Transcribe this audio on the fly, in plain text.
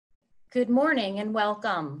Good morning and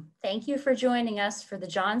welcome. Thank you for joining us for the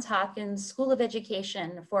Johns Hopkins School of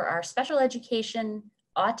Education for our Special Education,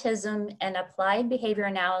 Autism, and Applied Behavior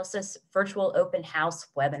Analysis Virtual Open House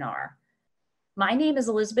webinar. My name is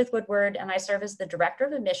Elizabeth Woodward and I serve as the Director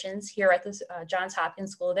of Admissions here at the Johns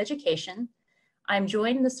Hopkins School of Education. I'm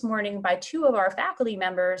joined this morning by two of our faculty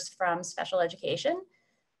members from Special Education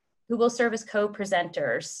who will serve as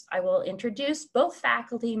co-presenters. I will introduce both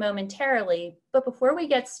faculty momentarily, but before we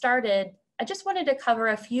get started, I just wanted to cover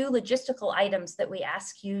a few logistical items that we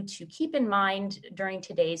ask you to keep in mind during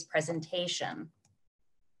today's presentation.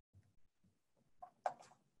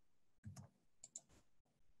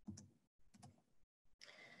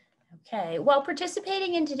 Okay, while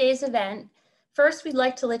participating in today's event, first, we'd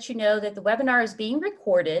like to let you know that the webinar is being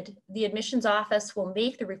recorded. The admissions office will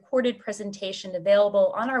make the recorded presentation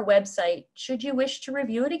available on our website should you wish to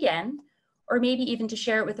review it again, or maybe even to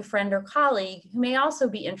share it with a friend or colleague who may also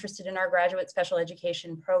be interested in our graduate special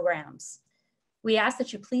education programs. We ask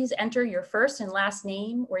that you please enter your first and last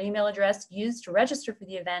name or email address used to register for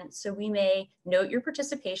the event so we may note your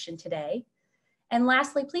participation today. And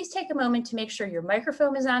lastly, please take a moment to make sure your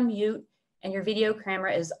microphone is on mute and your video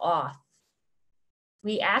camera is off.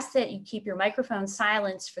 We ask that you keep your microphone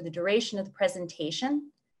silenced for the duration of the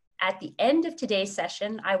presentation. At the end of today's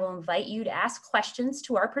session, I will invite you to ask questions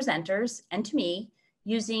to our presenters and to me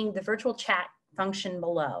using the virtual chat function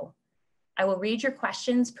below. I will read your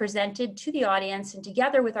questions presented to the audience, and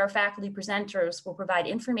together with our faculty presenters, we'll provide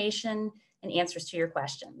information and answers to your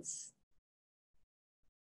questions.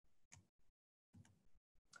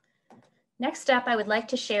 Next up, I would like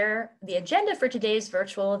to share the agenda for today's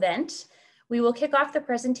virtual event. We will kick off the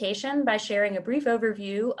presentation by sharing a brief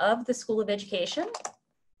overview of the School of Education.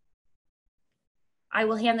 I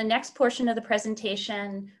will hand the next portion of the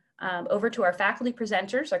presentation over to our faculty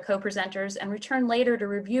presenters, our co-presenters, and return later to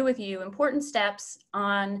review with you important steps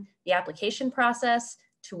on the application process,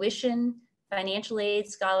 tuition, financial aid,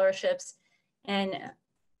 scholarships, and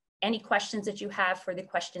any questions that you have for the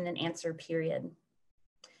question and answer period.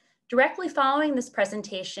 Directly following this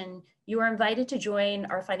presentation, you are invited to join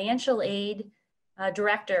our financial aid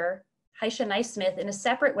director, Haisha Naismith, in a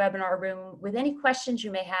separate webinar room with any questions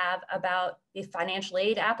you may have about the financial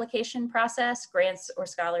aid application process, grants, or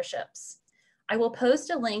scholarships. I will post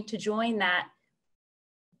a link to join that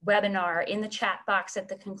webinar in the chat box at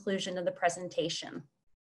the conclusion of the presentation.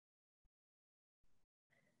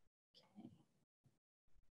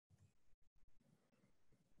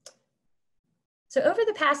 So over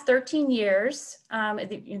the past 13 years,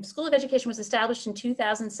 the School of Education was established in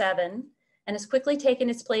 2007 and has quickly taken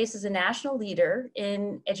its place as a national leader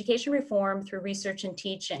in education reform through research and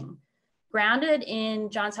teaching. Grounded in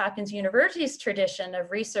Johns Hopkins University's tradition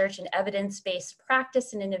of research and evidence-based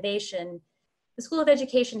practice and innovation, the School of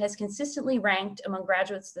Education has consistently ranked among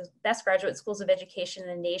graduates, the best graduate schools of education in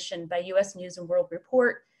the nation by US News and World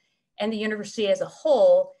Report, and the university as a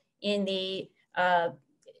whole in the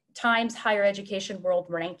Times Higher Education World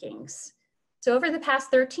Rankings. So over the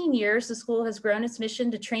past 13 years, the school has grown its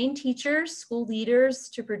mission to train teachers, school leaders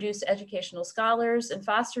to produce educational scholars and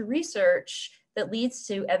foster research that leads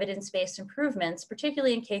to evidence-based improvements,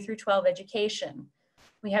 particularly in K-12 education.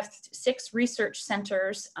 We have 6 research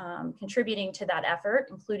centers contributing to that effort,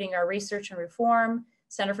 including our Research and Reform,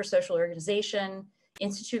 Center for Social Organization,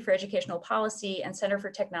 Institute for Educational Policy, and Center for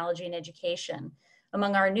Technology and Education.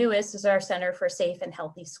 Among our newest is our Center for Safe and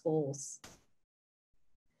Healthy Schools.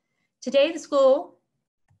 Today, the school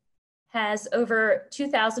has over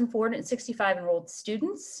 2,465 enrolled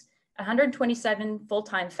students, 127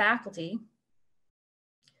 full-time faculty,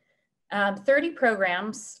 30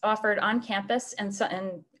 programs offered on campus and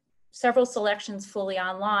several selections fully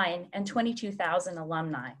online, and 22,000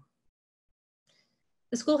 alumni.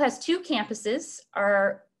 The school has 2 campuses,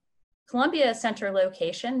 our Columbia Center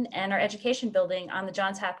location and our education building on the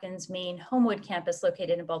Johns Hopkins main Homewood campus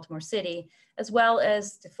located in Baltimore City, as well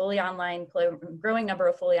as the growing number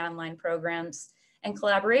of fully online programs and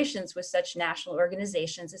collaborations with such national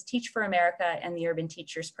organizations as Teach for America and the Urban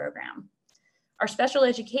Teachers Program. Our special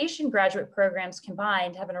education graduate programs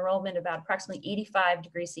combined have an enrollment of about approximately 85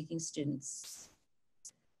 degree-seeking students.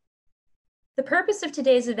 The purpose of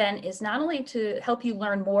today's event is not only to help you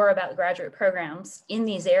learn more about graduate programs in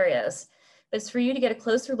these areas, but it's for you to get a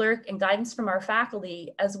closer look and guidance from our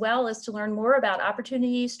faculty, as well as to learn more about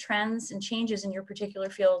opportunities, trends, and changes in your particular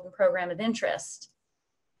field and program of interest.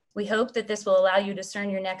 We hope that this will allow you to discern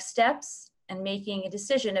your next steps and making a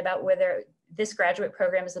decision about whether this graduate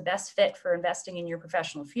program is the best fit for investing in your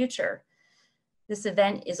professional future. This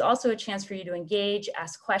event is also a chance for you to engage,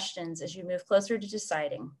 ask questions as you move closer to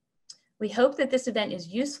deciding. We hope that this event is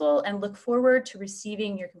useful and look forward to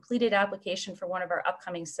receiving your completed application for one of our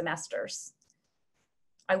upcoming semesters.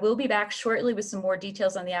 I will be back shortly with some more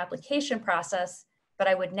details on the application process, but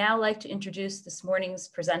I would now like to introduce this morning's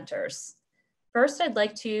presenters. First, I'd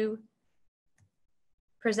like to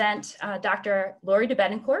present Dr. Lori de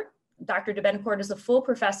Betancourt. Dr. de Betancourt is a full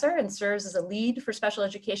professor and serves as a lead for special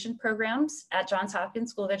education programs at Johns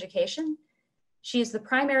Hopkins School of Education. She is the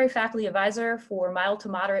primary faculty advisor for mild to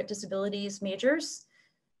moderate disabilities majors.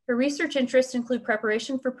 Her research interests include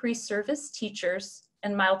preparation for pre-service teachers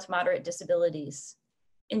and mild to moderate disabilities.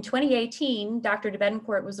 In 2018, Dr. de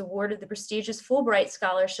Betancourt was awarded the prestigious Fulbright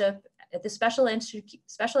Scholarship at the Special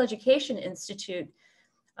Education Institute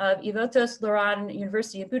of Eötvös Loránd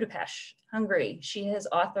University in Budapest, Hungary. She has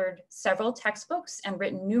authored several textbooks and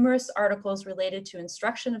written numerous articles related to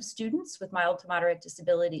instruction of students with mild to moderate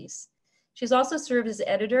disabilities. She's also served as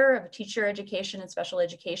editor of teacher education and special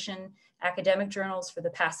education academic journals for the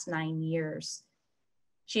past 9 years.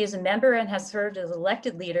 She is a member and has served as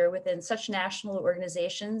elected leader within such national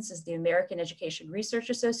organizations as the American Education Research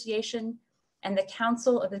Association and the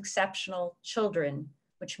Council of Exceptional Children,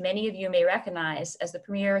 which many of you may recognize as the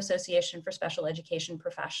premier association for special education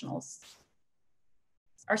professionals.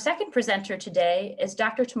 Our second presenter today is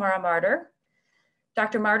Dr. Tamara Marder.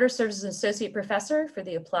 Dr. Marder serves as an associate professor for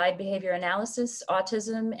the Applied Behavior Analysis,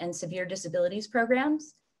 Autism, and Severe Disabilities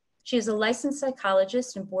programs. She is a licensed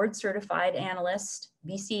psychologist and board certified analyst,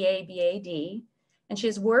 BCA BAD, and she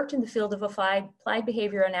has worked in the field of applied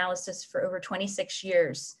behavior analysis for over 26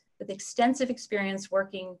 years, with extensive experience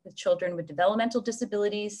working with children with developmental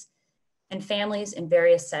disabilities and families in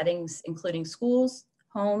various settings, including schools,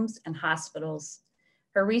 homes, and hospitals.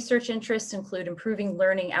 Her research interests include improving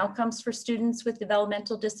learning outcomes for students with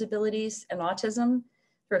developmental disabilities and autism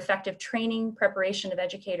through effective training, preparation of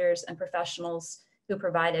educators and professionals who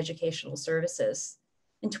provide educational services.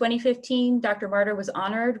 In 2015, Dr. Marder was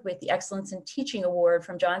honored with the Excellence in Teaching Award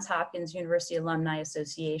from Johns Hopkins University Alumni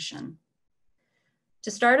Association.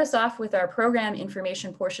 To start us off with our program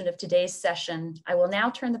information portion of today's session, I will now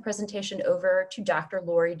turn the presentation over to Dr.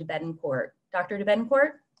 Lori de Betancourt. Dr. de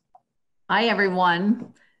Betancourt? Hi,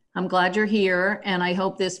 everyone. I'm glad you're here, and I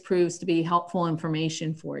hope this proves to be helpful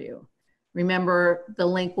information for you. Remember, the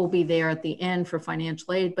link will be there at the end for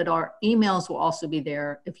financial aid, but our emails will also be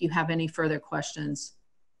there if you have any further questions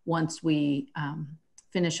once we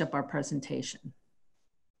finish up our presentation.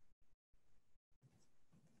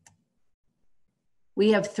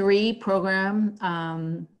 We have 3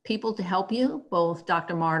 program people to help you, both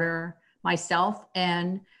Dr. Marder, myself,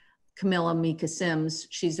 and Camilla Mika Sims.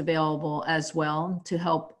 She's available as well to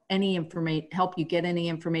help you get any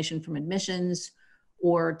information from admissions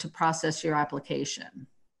or to process your application.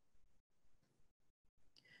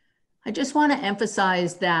 I just want to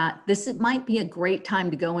emphasize that this might be a great time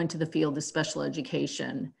to go into the field of special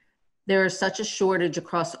education. There is such a shortage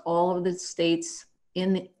across all of the states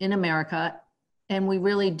in America, and we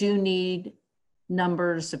really do need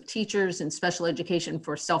numbers of teachers in special education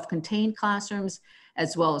for self-contained classrooms,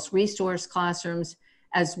 as well as resource classrooms,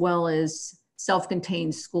 as well as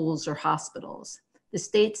self-contained schools or hospitals. The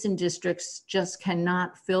states and districts just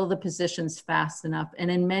cannot fill the positions fast enough. And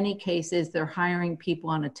in many cases, they're hiring people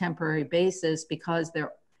on a temporary basis because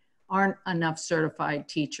there aren't enough certified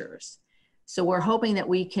teachers. So we're hoping that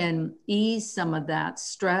we can ease some of that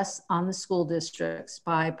stress on the school districts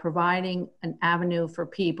by providing an avenue for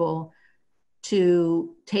people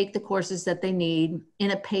to take the courses that they need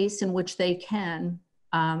in a pace in which they can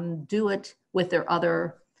do it with their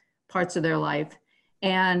other parts of their life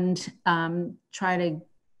and try to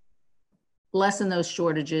lessen those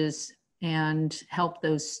shortages and help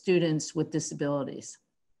those students with disabilities.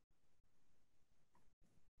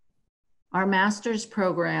 Our master's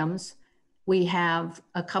programs, we have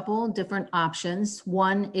a couple different options.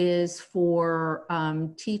 One is for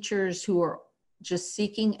teachers who are just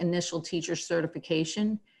seeking initial teacher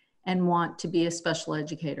certification and want to be a special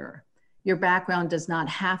educator. Your background does not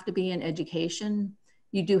have to be in education.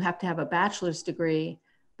 You do have to have a bachelor's degree,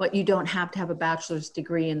 but you don't have to have a bachelor's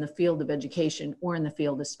degree in the field of education or in the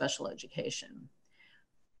field of special education.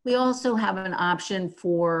 We also have an option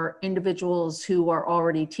for individuals who are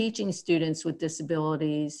already teaching students with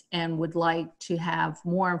disabilities and would like to have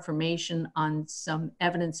more information on some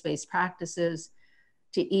evidence-based practices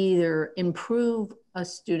to either improve a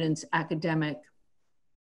student's academic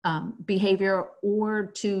behavior or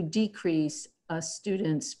to decrease a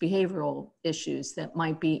student's behavioral issues that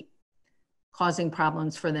might be causing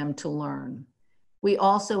problems for them to learn. We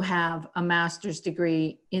also have a master's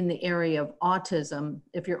degree in the area of autism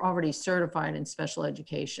if you're already certified in special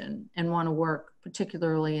education and want to work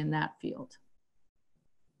particularly in that field.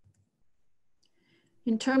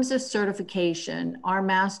 In terms of certification, our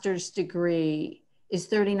master's degree is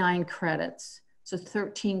 39 credits, so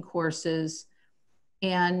 13 courses,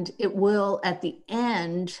 and it will at the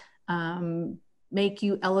end make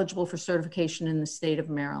you eligible for certification in the state of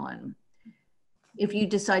Maryland. If you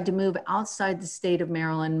decide to move outside the state of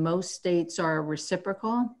Maryland, most states are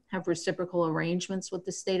reciprocal, have reciprocal arrangements with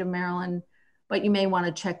the state of Maryland, but you may want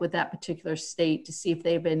to check with that particular state to see if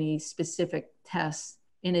they have any specific tests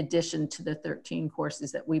in addition to the 13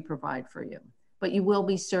 courses that we provide for you. But you will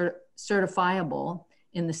be certifiable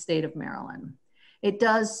in the state of Maryland. It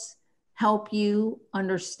does help you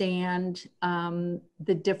understand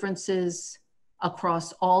the differences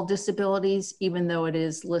across all disabilities, even though it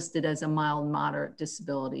is listed as a mild moderate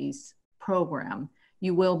disabilities program.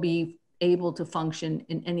 You will be able to function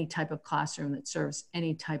in any type of classroom that serves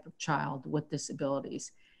any type of child with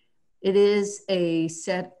disabilities. It is a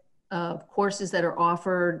set of courses that are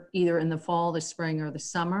offered either in the fall, the spring, or the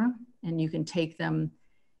summer, and you can take them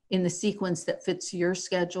in the sequence that fits your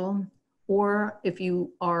schedule. Or if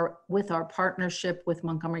you are with our partnership with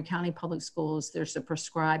Montgomery County Public Schools, there's a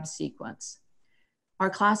prescribed sequence. Our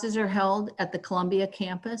classes are held at the Columbia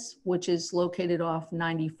campus, which is located off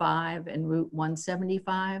 95 and Route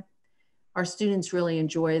 175. Our students really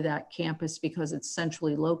enjoy that campus because it's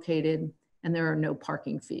centrally located and there are no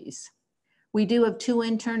parking fees. We do have 2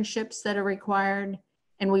 internships that are required,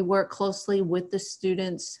 and we work closely with the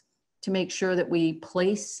students to make sure that we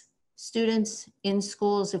place students in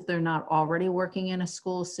schools if they're not already working in a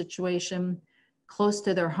school situation close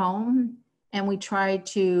to their home, and we try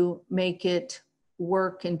to make it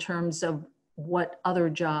work in terms of what other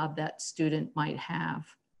job that student might have.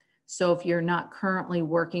 So if you're not currently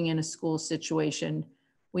working in a school situation,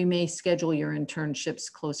 we may schedule your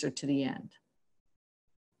internships closer to the end.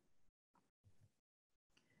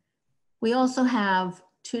 We also have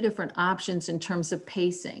 2 different options in terms of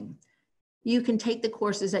pacing. You can take the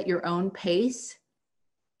courses at your own pace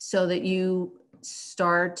so that you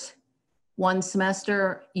start one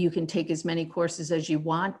semester, you can take as many courses as you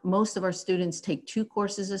want. Most of our students take 2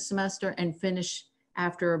 courses a semester and finish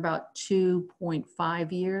after about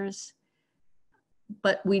 2.5 years.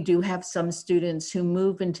 But we do have some students who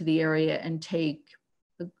move into the area and take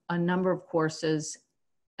a number of courses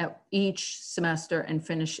at each semester and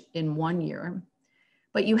finish in 1 year.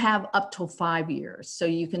 But you have up to 5 years, so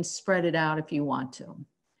you can spread it out if you want to.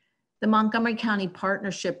 The Montgomery County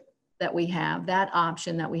partnership that we have, that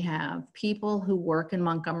option that we have, people who work in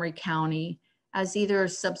Montgomery County as either a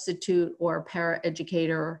substitute or a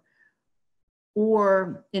paraeducator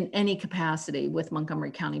or in any capacity with Montgomery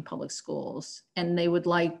County Public Schools, and they would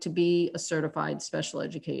like to be a certified special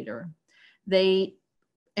educator. They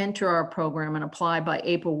enter our program and apply by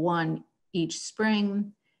April 1 each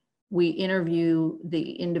spring. We interview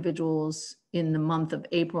the individuals in the month of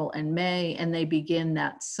April and May, and they begin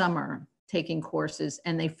that summer taking courses,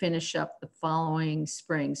 and they finish up the following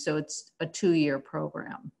spring. So it's a 2-year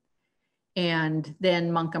program. And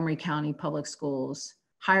then Montgomery County Public Schools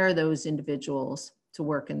hire those individuals to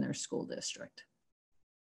work in their school district.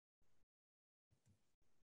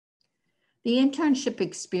 The internship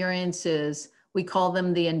experiences, we call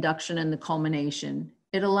them the induction and the culmination.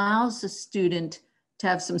 It allows the student to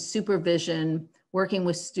have some supervision working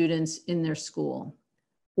with students in their school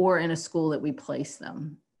or in a school that we place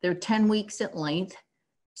them. They're 10 weeks at length.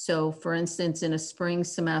 So for instance, in a spring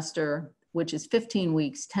semester, which is 15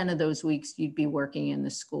 weeks, 10 of those weeks you'd be working in the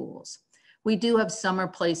schools. We do have summer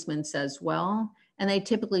placements as well, and they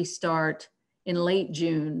typically start in late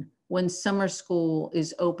June when summer school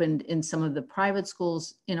is opened in some of the private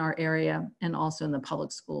schools in our area and also in the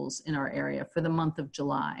public schools in our area for the month of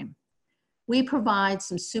July. We provide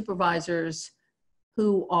some supervisors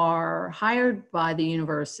who are hired by the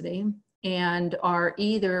university and are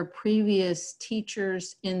either previous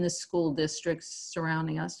teachers in the school districts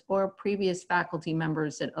surrounding us or previous faculty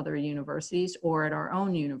members at other universities or at our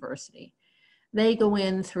own university. They go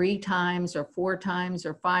in 3 times or 4 times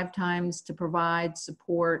or 5 times to provide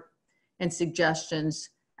support and suggestions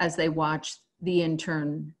as they watch the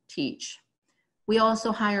intern teach. We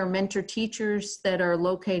also hire mentor teachers that are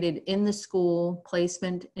located in the school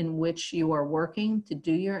placement in which you are working to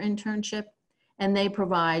do your internship, and they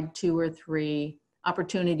provide 2 or 3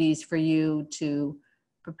 opportunities for you to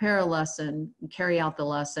prepare a lesson, carry out the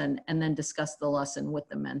lesson, and then discuss the lesson with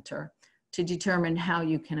the mentor to determine how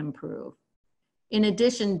you can improve. In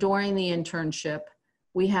addition, during the internship,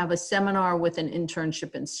 we have a seminar with an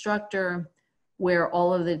internship instructor. where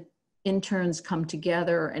all of the interns come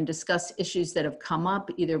together and discuss issues that have come up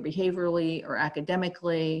either behaviorally or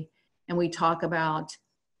academically. And we talk about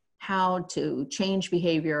how to change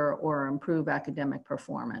behavior or improve academic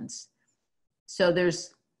performance. So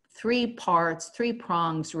there's three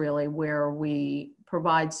prongs really, where we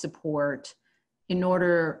provide support in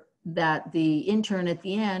order that the intern at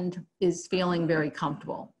the end is feeling very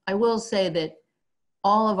comfortable. I will say that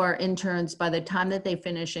all of our interns, by the time that they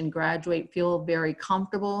finish and graduate, feel very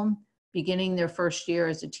comfortable beginning their first year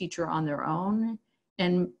as a teacher on their own,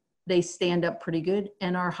 and they stand up pretty good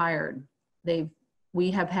and are hired.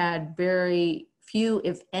 We have had very few,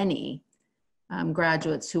 if any,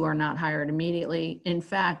 graduates who are not hired immediately. In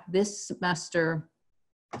fact, this semester,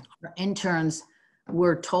 our interns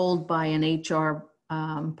were told by an HR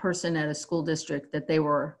person at a school district that they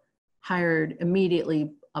were hired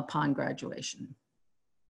immediately upon graduation.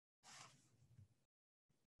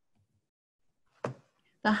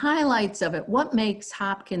 The highlights of it, what makes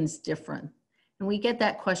Hopkins different? And we get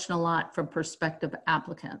that question a lot from prospective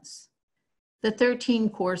applicants. The 13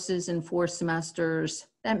 courses in 4 semesters,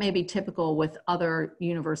 that may be typical with other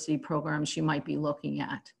university programs you might be looking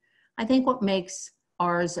at. I think what makes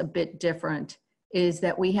ours a bit different is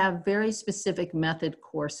that we have very specific method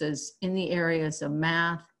courses in the areas of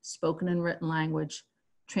math, spoken and written language,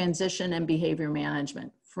 transition, and behavior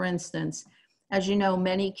management. For instance, as you know,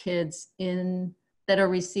 many kids that are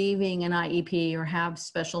receiving an IEP or have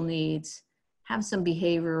special needs have some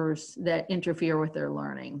behaviors that interfere with their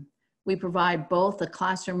learning. We provide both a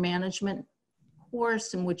classroom management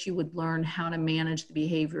course in which you would learn how to manage the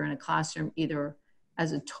behavior in a classroom, either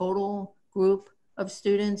as a total group of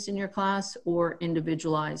students in your class or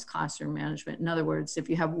individualized classroom management. In other words, if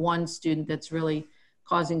you have one student that's really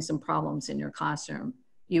causing some problems in your classroom,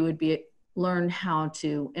 you would learn how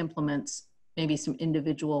to implement maybe some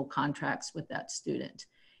individual contracts with that student.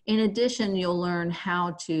 In addition, you'll learn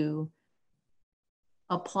how to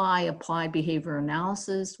apply applied behavior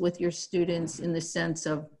analysis with your students in the sense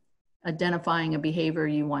of identifying a behavior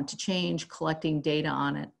you want to change, collecting data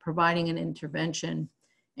on it, providing an intervention,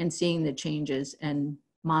 and seeing the changes and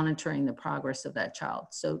monitoring the progress of that child.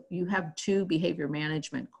 So you have 2 behavior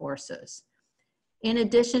management courses. In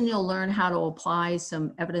addition, you'll learn how to apply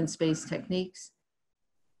some evidence-based techniques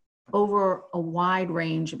over a wide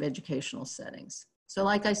range of educational settings. So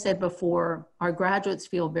like I said before, our graduates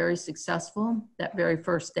feel very successful that very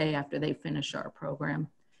first day after they finish our program.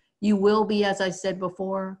 You will be, as I said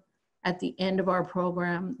before, at the end of our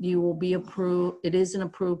program, you will be approved. It is an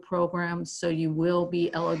approved program, so you will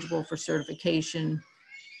be eligible for certification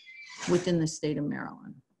within the state of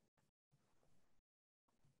Maryland.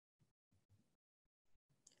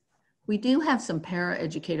 We do have some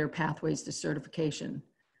paraeducator pathways to certification.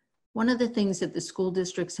 One of the things that the school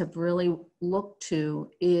districts have really looked to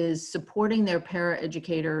is supporting their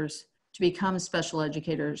paraeducators to become special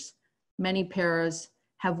educators. Many paras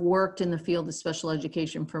have worked in the field of special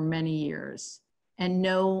education for many years and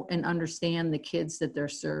know and understand the kids that they're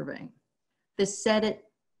serving. The Set It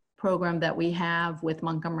program that we have with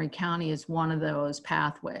Montgomery County is one of those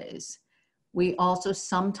pathways. We also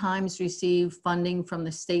sometimes receive funding from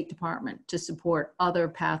the State Department to support other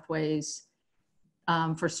pathways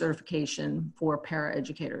for certification for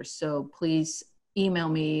paraeducators. So please email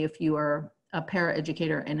me if you are a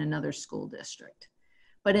paraeducator in another school district.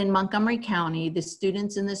 But in Montgomery County, the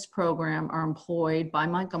students in this program are employed by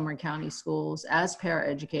Montgomery County schools as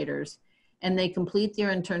paraeducators, and they complete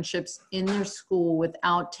their internships in their school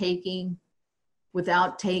without taking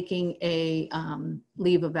a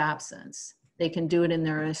leave of absence. They can do it in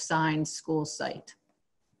their assigned school site.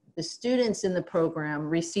 The students in the program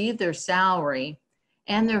receive their salary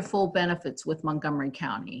and their full benefits with Montgomery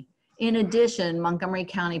County. In addition, Montgomery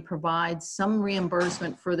County provides some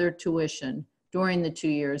reimbursement for their tuition during the 2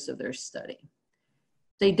 years of their study.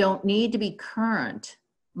 They don't need to be current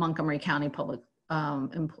Montgomery County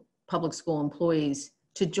public school employees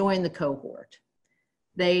to join the cohort.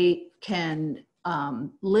 They can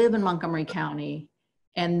live in Montgomery County,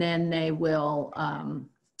 and then they will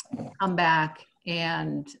come back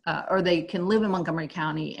and, or they can live in Montgomery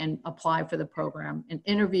County and apply for the program and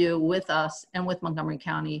interview with us and with Montgomery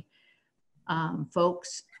County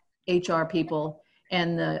folks, HR people,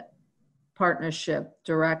 and the partnership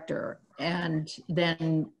director, and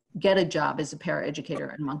then get a job as a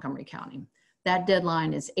paraeducator in Montgomery County. That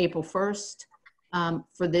deadline is April 1st.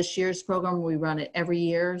 For this year's program, we run it every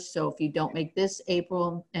year. So if you don't make this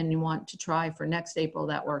April and you want to try for next April,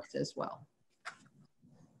 that works as well.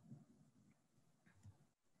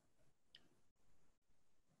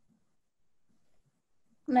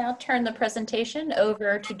 Now turn the presentation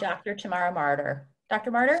over to Dr. Tamara Martyr.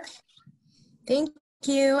 Dr. Martyr? Thank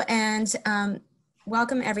you, and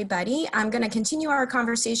welcome everybody. I'm going to continue our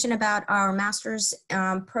conversation about our master's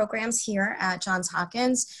programs here at Johns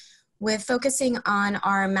Hopkins with focusing on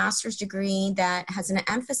our master's degree that has an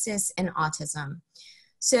emphasis in autism.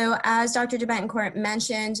 So as Dr. DeBettencourt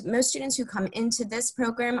mentioned, most students who come into this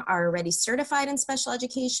program are already certified in special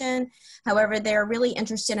education. However, they're really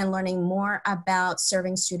interested in learning more about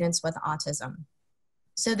serving students with autism.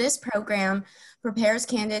 So this program prepares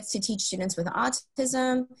candidates to teach students with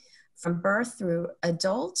autism from birth through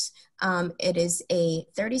adult. It is a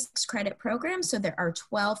 36 credit program, so there are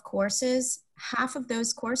 12 courses. Half of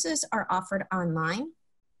those courses are offered online.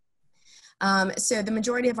 So the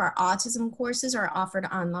majority of our autism courses are offered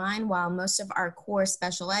online, while most of our core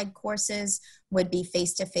special ed courses would be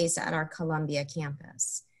face-to-face at our Columbia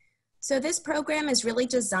campus. So this program is really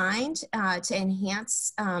designed to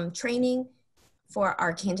enhance training for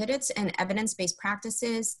our candidates and evidence-based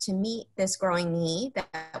practices to meet this growing need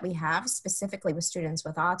that we have specifically with students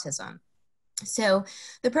with autism. So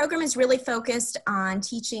the program is really focused on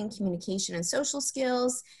teaching communication and social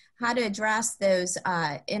skills, how to address those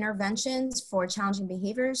interventions for challenging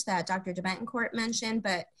behaviors that Dr. DeBettencourt mentioned,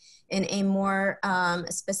 but in a more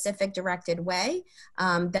specific directed way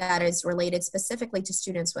that is related specifically to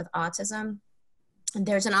students with autism.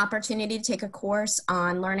 There's an opportunity to take a course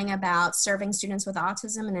on learning about serving students with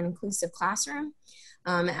autism in an inclusive classroom.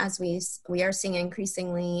 As we are seeing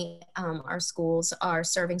increasingly, our schools are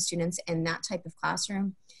serving students in that type of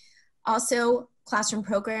classroom. Also, classroom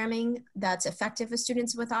programming that's effective with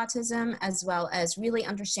students with autism, as well as really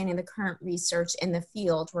understanding the current research in the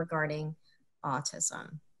field regarding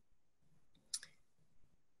autism.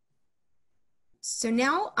 So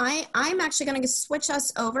now I'm actually going to switch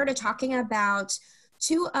us over to talking about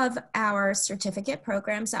two of our certificate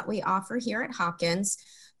programs that we offer here at Hopkins.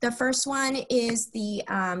 The first one is the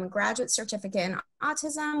Graduate Certificate in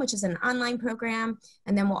Autism, which is an online program.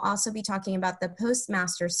 And then we'll also be talking about the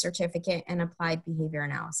Postmaster's Certificate in Applied Behavior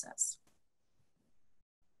Analysis.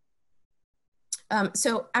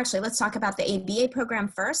 So actually, let's talk about the ABA program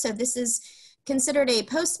first. So this is considered a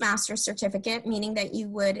Postmaster's Certificate, meaning that you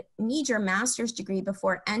would need your master's degree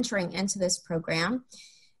before entering into this program.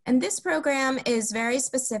 And this program is very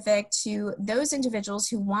specific to those individuals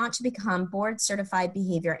who want to become board certified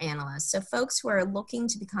behavior analysts. So folks who are looking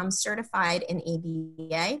to become certified in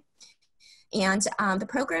ABA. And the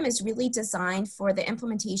program is really designed for the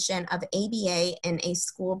implementation of ABA in a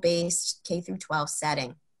school-based K-12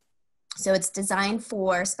 setting. So it's designed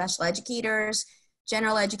for special educators,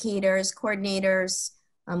 general educators, coordinators.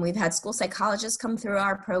 We've had school psychologists come through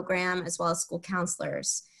our program, as well as school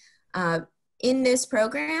counselors. In this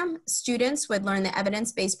program, students would learn the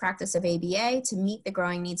evidence-based practice of ABA to meet the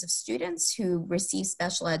growing needs of students who receive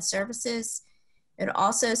special ed services. It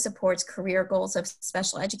also supports career goals of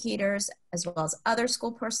special educators, as well as other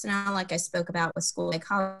school personnel, like I spoke about with school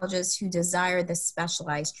psychologists who desire this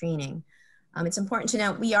specialized training. It's important to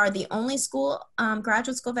note we are the only school,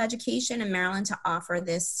 graduate school of education in Maryland to offer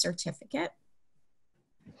this certificate.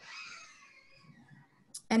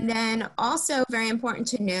 And then also very important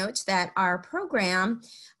to note that our program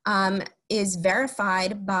is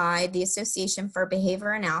verified by the Association for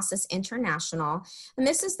Behavior Analysis International. And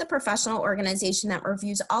this is the professional organization that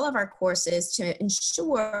reviews all of our courses to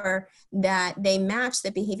ensure that they match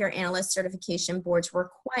the Behavior Analyst Certification Board's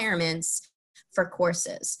requirements for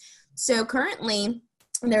courses. So currently,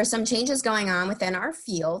 there are some changes going on within our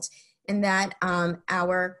field in that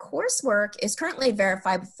our coursework is currently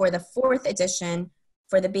verified for the 4th edition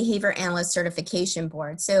for the Behavior Analyst Certification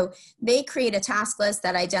Board. So they create a task list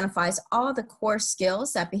that identifies all the core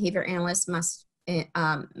skills that behavior analysts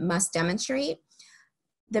must demonstrate.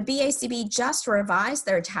 The BACB just revised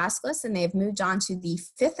their task list and they've moved on to the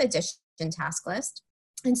 5th edition task list.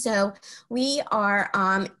 And so we are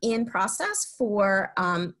in process for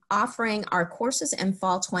offering our courses in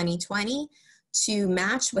fall 2020 to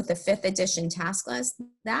match with the 5th edition task list.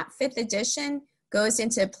 That 5th edition goes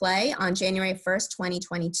into play on January 1st,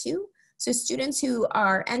 2022. So students who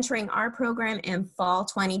are entering our program in fall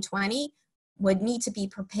 2020 would need to be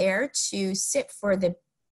prepared to sit for the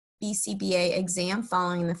BCBA exam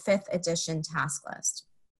following the 5th edition task list.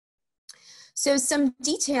 So some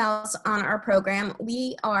details on our program.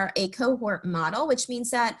 We are a cohort model, which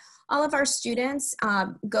means that all of our students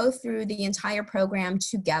go through the entire program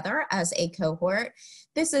together as a cohort.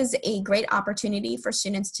 This is a great opportunity for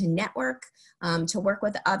students to network, to work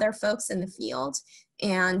with other folks in the field.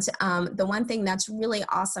 And the one thing that's really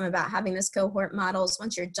awesome about having this cohort model is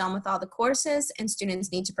once you're done with all the courses and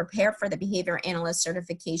students need to prepare for the behavior analyst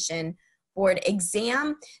certification board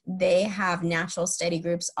exam, they have natural study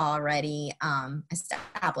groups already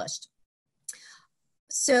established.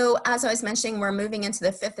 So as I was mentioning, we're moving into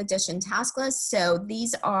the 5th edition task list. So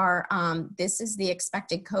these are, this is the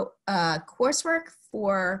expected coursework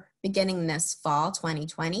for beginning this fall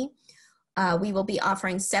 2020. We will be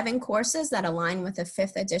offering 7 courses that align with the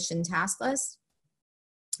 5th edition task list.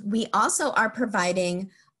 We also are providing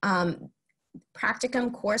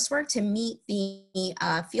practicum coursework to meet the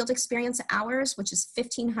field experience hours, which is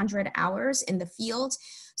 1,500 hours in the field.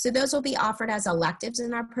 So those will be offered as electives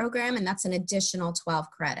in our program, and that's an additional 12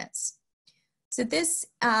 credits. So this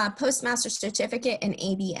postmaster certificate in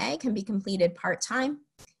ABA can be completed part-time.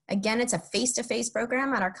 Again, it's a face-to-face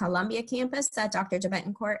program at our Columbia campus that Dr.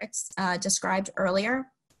 DeBettencourt described earlier.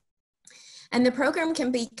 And the program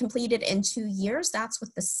can be completed in 2 years. That's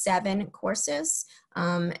with the 7 courses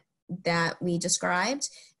that we described.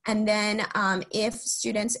 And then if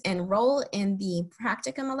students enroll in the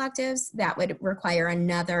practicum electives, that would require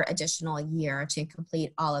another additional year to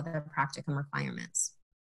complete all of the practicum requirements.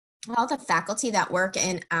 All the faculty that work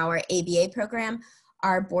in our ABA program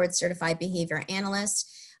are board certified behavior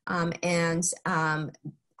analysts. The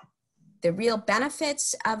real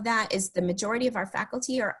benefits of that is the majority of our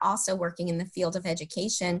faculty are also working in the field of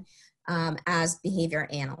education as behavior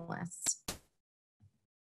analysts.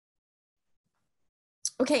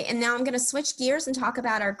 Okay, and now I'm going to switch gears and talk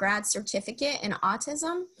about our grad certificate in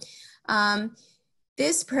autism.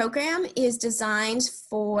 This program is designed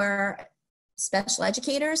for special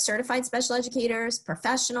educators, certified special educators,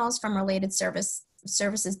 professionals from related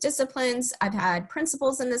services disciplines. I've had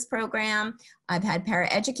principals in this program. I've had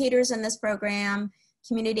paraeducators in this program,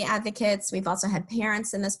 community advocates. We've also had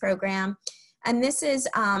parents in this program. And this is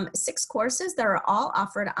 6 courses that are all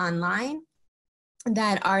offered online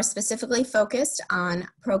that are specifically focused on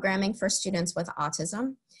programming for students with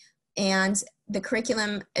autism. And the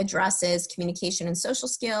curriculum addresses communication and social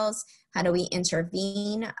skills. How do we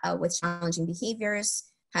intervene with challenging behaviors?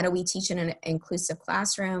 How do we teach in an inclusive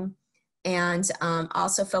classroom? And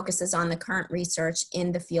also focuses on the current research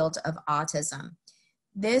in the field of autism.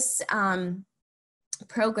 This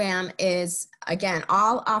program is, again,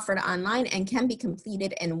 all offered online and can be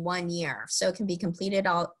completed in 1 year. So it can be completed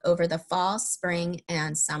all over the fall, spring,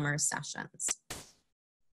 and summer sessions.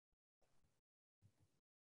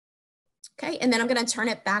 Okay, and then I'm going to turn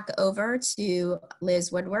it back over to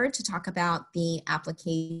Liz Woodward to talk about the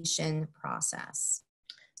application process.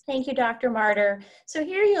 Thank you, Dr. Martyr. So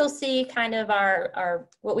here you'll see kind of our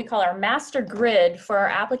what we call our master grid for our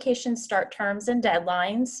application start terms and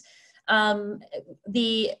deadlines.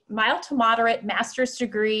 The mild to moderate master's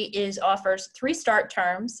degree offers 3 start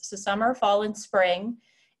terms, so summer, fall, and spring.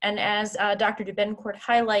 And as Dr. DeBettencourt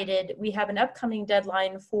highlighted, we have an upcoming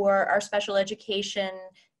deadline for our special education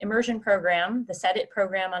immersion program, the SEDIT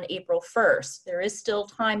program, on April 1st. There is still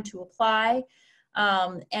time to apply.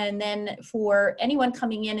 And then for anyone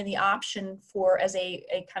coming in the option for as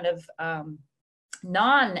a kind of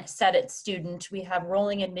non-SEDIT student, we have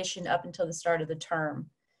rolling admission up until the start of the term.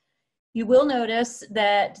 You will notice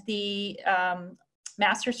that the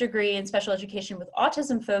master's degree in special education with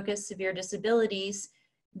autism-focused severe disabilities,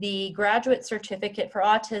 the graduate certificate for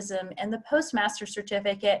autism, and the postmaster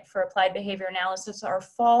certificate for applied behavior analysis are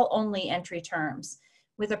fall-only entry terms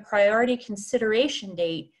with a priority consideration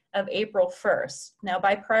date of April 1st. Now,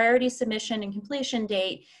 by priority submission and completion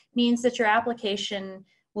date means that your application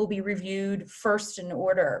will be reviewed first in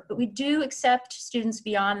order. But we do accept students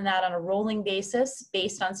beyond that on a rolling basis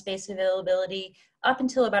based on space availability up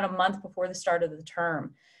until about a month before the start of the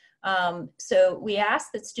term. So we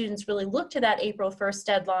ask that students really look to that April 1st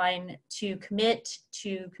deadline to commit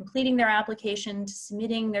to completing their application, to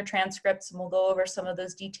submitting their transcripts, and we'll go over some of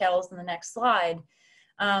those details in the next slide.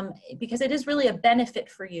 Because it is really a benefit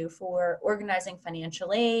for you for organizing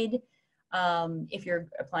financial aid, if you're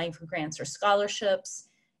applying for grants or scholarships.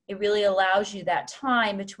 It really allows you that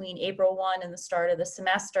time between April 1 and the start of the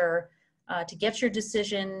semester to get your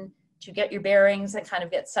decision, to get your bearings and kind of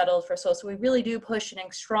get settled for so we really do push and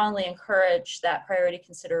strongly encourage that priority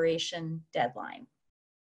consideration deadline.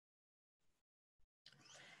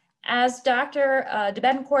 As Dr.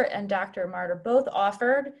 DeBettencourt and Dr. Martyr both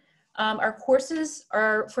offered, our courses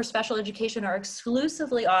for special education are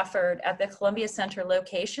exclusively offered at the Columbia Center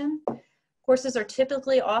location. Courses are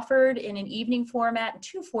typically offered in an evening format, in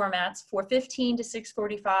 2 formats, 4:15 to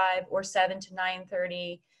 6:45 or 7 to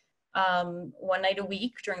 9:30, 1 night a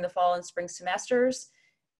week during the fall and spring semesters.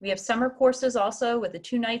 We have summer courses also with the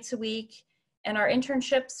 2 nights a week. And our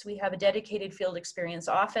internships, we have a dedicated field experience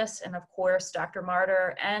office, and of course, Dr.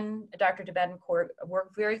 Martyr and Dr. DeBetancourt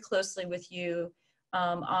work very closely with you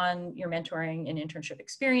on your mentoring and internship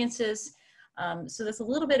experiences. So that's a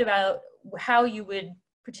little bit about how you would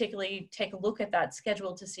particularly take a look at that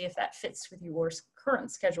schedule to see if that fits with your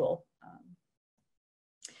current schedule.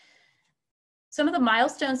 Some of the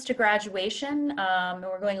milestones to graduation, and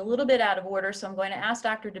we're going a little bit out of order, so I'm going to ask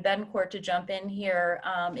Dr. DeBetancourt to jump in here.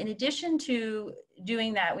 In addition to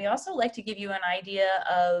doing that, we also like to give you an idea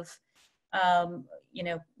of, you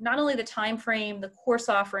know, not only the time frame, the course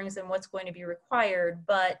offerings, and what's going to be required,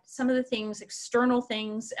 but some of the things, external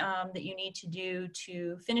things that you need to do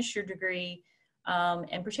to finish your degree,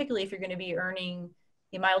 and particularly if you're going to be earning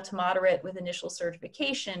a mild to moderate with initial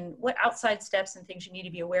certification, what outside steps and things you need to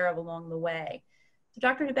be aware of along the way. So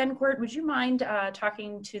Dr. DeBetancourt, would you mind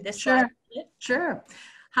talking to this slide? Sure.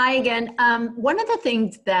 Hi again. One of the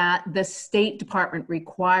things that the State Department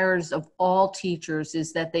requires of all teachers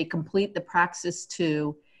is that they complete the Praxis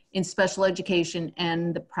 2 in special education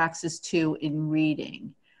and the Praxis 2 in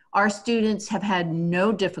reading. Our students have had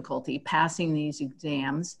no difficulty passing these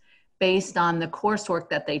exams based on the coursework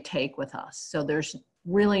that they take with us. So there's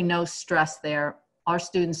really no stress there. Our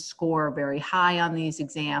students score very high on these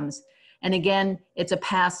exams. And again, it's a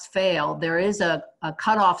pass-fail. There is a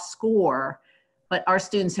cutoff score, but our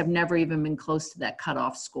students have never even been close to that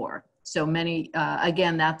cutoff score. So many,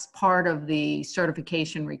 again, that's part of the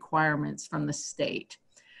certification requirements from the state.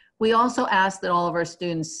 We also ask that all of our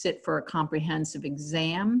students sit for a comprehensive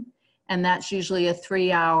exam, and that's usually a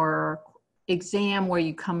 3-hour exam where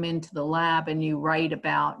you come into the lab and you write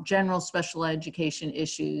about general special education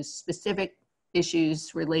issues, specific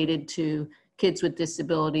issues related to kids with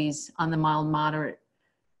disabilities on the mild moderate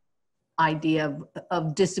idea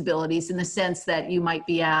of disabilities, in the sense that you might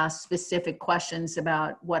be asked specific questions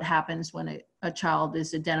about what happens when a child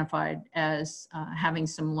is identified as having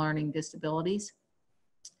some learning disabilities.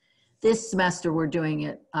 This semester we're doing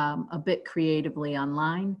it a bit creatively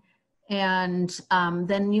online. And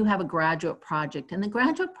then you have a graduate project. And the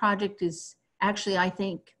graduate project is actually, I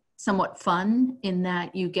think, somewhat fun in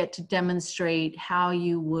that you get to demonstrate how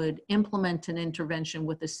you would implement an intervention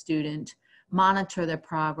with a student, monitor their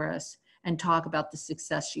progress, and talk about the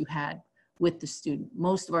success you had with the student.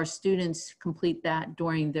 Most of our students complete that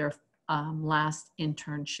during their last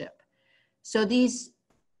internship. So these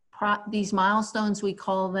milestones, we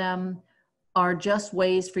call them, are just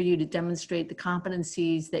ways for you to demonstrate the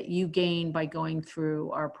competencies that you gain by going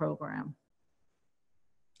through our program.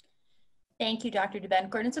 Thank you, Dr.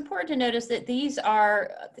 DeBetancourt. It's important to notice that these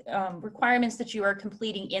are requirements that you are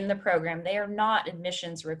completing in the program. They are not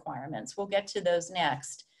admissions requirements. We'll get to those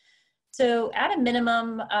next. So at a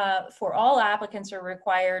minimum, for all applicants are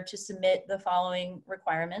required to submit the following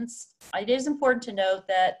requirements. It is important to note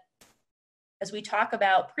that as we talk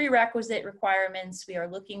about prerequisite requirements, we are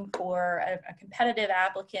looking for a competitive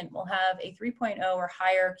applicant will have a 3.0 or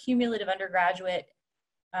higher cumulative undergraduate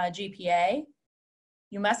GPA.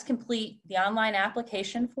 You must complete the online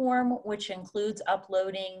application form, which includes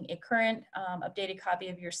uploading a current updated copy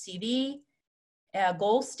of your CV, a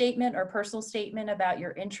goal statement or personal statement about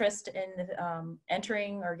your interest in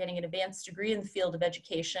entering or getting an advanced degree in the field of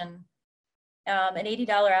education, an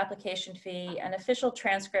 $80 application fee, and official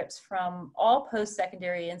transcripts from all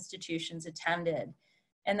post-secondary institutions attended.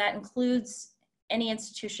 And that includes any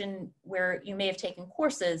institution where you may have taken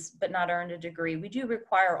courses but not earned a degree. We do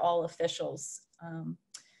require all officials.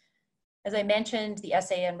 As I mentioned, the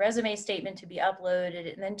essay and resume statement to be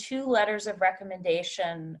uploaded, and then 2 letters of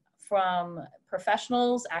recommendation from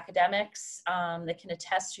professionals, academics that can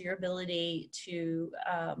attest to your ability to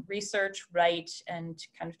research, write, and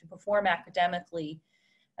kind of to perform academically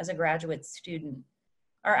as a graduate student.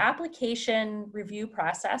 Our application review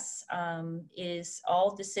process is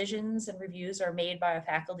all decisions and reviews are made by a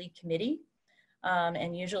faculty committee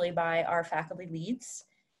and usually by our faculty leads.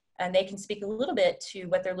 And they can speak a little bit to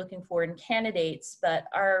what they're looking for in candidates, but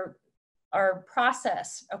our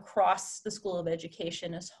process across the School of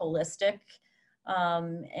Education is holistic.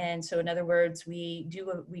 And so in other words, we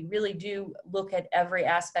really do look at every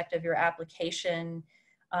aspect of your application,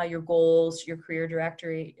 your goals, your career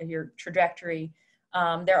directory, your trajectory.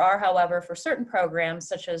 There are, however, for certain programs,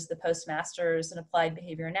 such as the postmasters and applied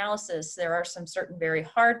behavior analysis, there are some certain very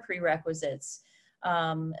hard prerequisites,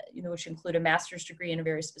 which include a master's degree in a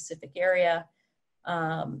very specific area.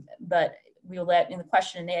 But we'll in the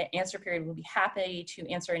question and answer period, we'll be happy to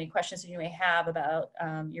answer any questions that you may have about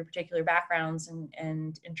your particular backgrounds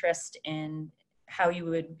and interest in how you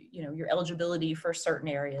would, your eligibility for certain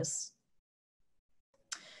areas.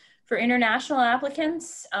 For international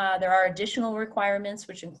applicants, there are additional requirements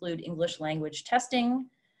which include English language testing.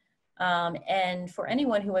 And for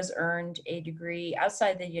anyone who has earned a degree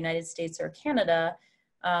outside the United States or Canada,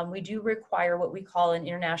 we do require what we call an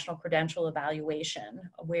international credential evaluation,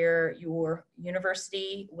 where your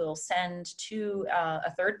university will send to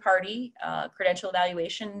a third-party credential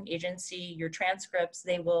evaluation agency your transcripts.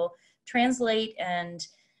 They will translate and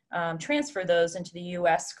transfer those into the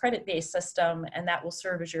US credit-based system, and that will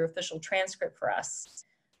serve as your official transcript for us.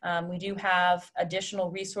 We do have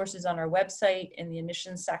additional resources on our website in the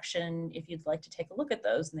admissions section if you'd like to take a look at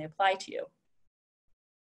those and they apply to you.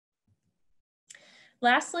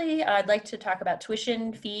 Lastly, I'd like to talk about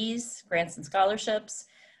tuition, fees, grants, and scholarships.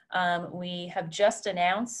 We have just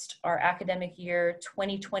announced our academic year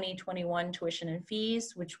 2020-21 tuition and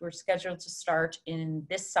fees, which we're scheduled to start in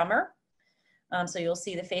this summer. So you'll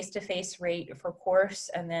see the face-to-face rate for course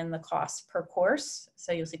and then the cost per course.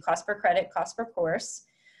 So you'll see cost per credit, cost per course.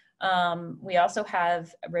 We also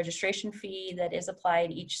have a registration fee that is applied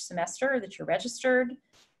each semester that you're registered.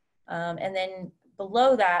 And then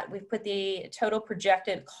below that, we've put the total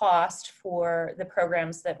projected cost for the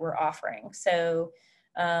programs that we're offering. So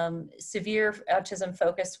severe autism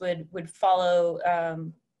focus would follow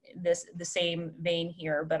the same vein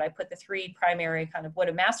here, but I put the three primary kind of what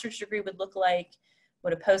a master's degree would look like,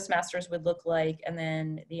 what a postmaster's would look like, and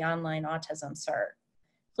then the online autism cert.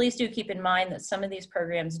 Please do keep in mind that some of these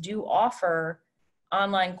programs do offer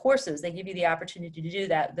online courses. They give you the opportunity to do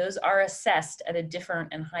that. Those are assessed at a different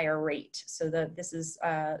and higher rate. So this is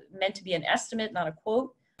meant to be an estimate, not a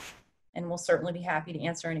quote, and we'll certainly be happy to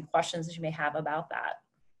answer any questions that you may have about that.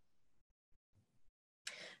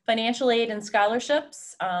 Financial aid and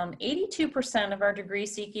scholarships. 82% of our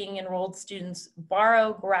degree-seeking enrolled students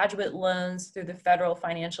borrow graduate loans through the federal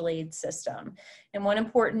financial aid system. And one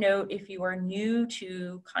important note, if you are new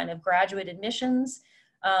to kind of graduate admissions,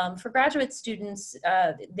 for graduate students,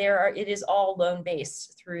 it is all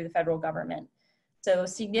loan-based through the federal government. So a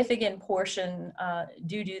significant portion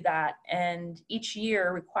do that, and each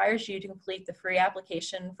year requires you to complete the free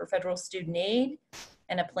application for federal student aid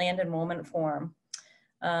and a planned enrollment form.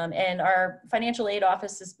 And our financial aid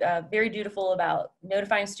office is very dutiful about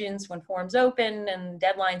notifying students when forms open and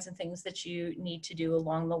deadlines and things that you need to do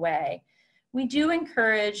along the way. We do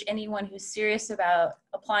encourage anyone who's serious about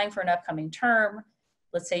applying for an upcoming term,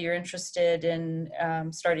 let's say you're interested in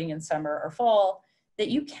starting in summer or fall, that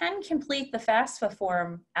you can complete the FAFSA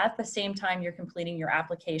form at the same time you're completing your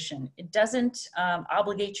application. It doesn't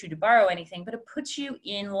obligate you to borrow anything, but it puts you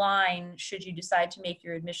in line should you decide to make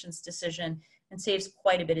your admissions decision and saves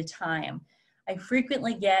quite a bit of time. I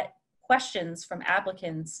frequently get questions from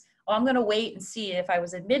applicants, oh, I'm gonna wait and see if I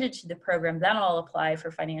was admitted to the program, then I'll apply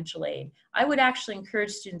for financial aid. I would actually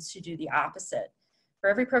encourage students to do the opposite. For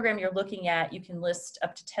every program you're looking at, you can list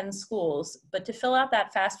up to 10 schools, but to fill out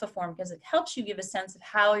that FAFSA form, because it helps you give a sense of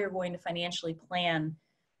how you're going to financially plan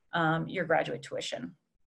your graduate tuition.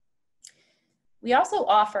 We also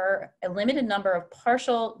offer a limited number of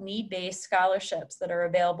partial need-based scholarships that are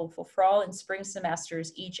available for fall and spring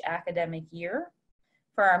semesters each academic year.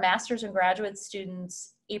 For our master's and graduate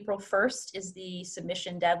students, April 1st is the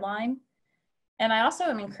submission deadline. And I also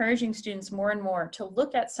am encouraging students more and more to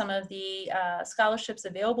look at some of the scholarships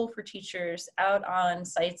available for teachers out on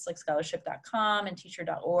sites like scholarship.com and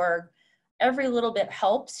teacher.org. Every little bit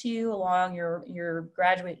helps you along your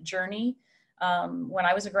graduate journey. When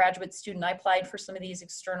I was a graduate student, I applied for some of these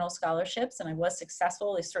external scholarships and I was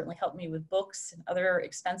successful. They certainly helped me with books and other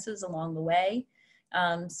expenses along the way.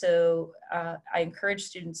 I encourage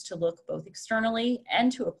students to look both externally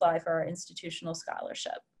and to apply for our institutional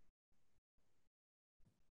scholarship.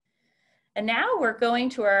 And now we're going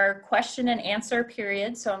to our question and answer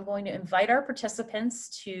period. So I'm going to invite our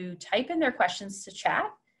participants to type in their questions to chat.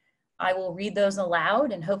 I will read those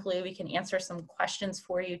aloud and hopefully we can answer some questions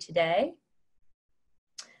for you today.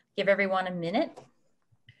 Give everyone a minute.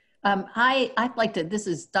 I'd like to, this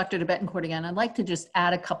is Dr. DeBettencourt again. I'd like to just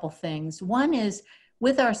add a couple things. One is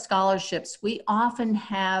with our scholarships, we often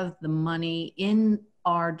have the money in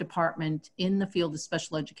our department in the field of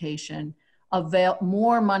special education,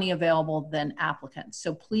 more money available than applicants.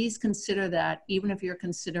 So please consider that even if you're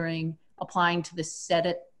considering applying to the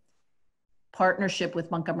SEDIT partnership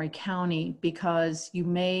with Montgomery County, because you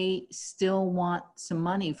may still want some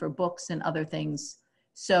money for books and other things.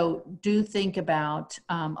 So do think about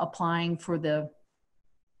applying for by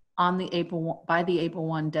the April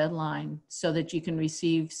 1 deadline so that you can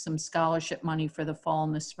receive some scholarship money for the fall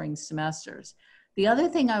and the spring semesters. The other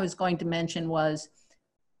thing I was going to mention was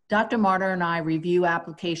Dr. Martyr and I review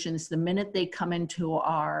applications the minute they come into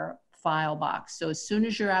our file box. So as soon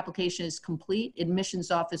as your application is complete,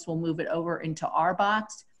 admissions office will move it over into our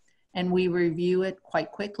box and we review it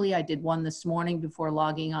quite quickly. I did one this morning before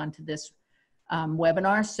logging on to this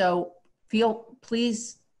webinar. So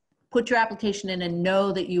please put your application in and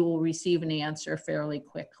know that you will receive an answer fairly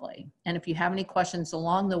quickly. And if you have any questions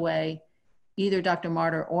along the way, either Dr.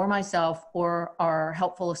 Martyr or myself or our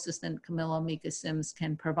helpful assistant, Camilla Mika Sims,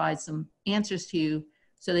 can provide some answers to you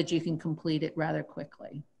so that you can complete it rather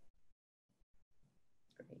quickly.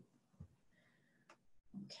 Great.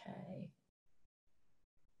 Okay.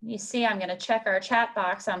 You see, I'm going to check our chat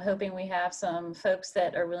box. I'm hoping we have some folks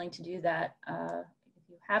that are willing to do that. If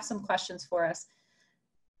you have some questions for us.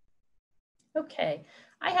 Okay,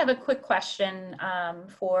 I have a quick question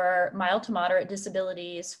for mild to moderate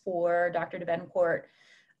disabilities for Dr. DeBencourt.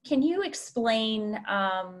 Can you explain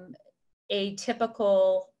a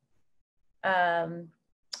typical,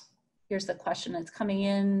 here's the question that's coming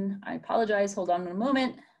in. I apologize, hold on a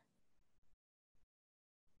moment.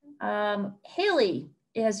 Haley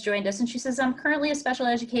has joined us and she says, I'm currently a special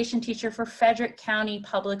education teacher for Frederick County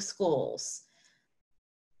Public Schools.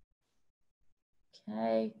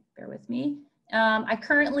 Okay, bear with me. I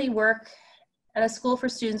currently work at a school for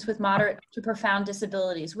students with moderate to profound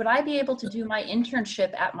disabilities. Would I be able to do my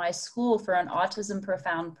internship at my school for an Autism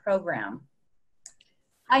Profound program?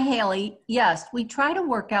 Hi, Haley. Yes, we try to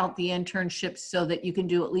work out the internships so that you can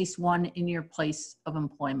do at least one in your place of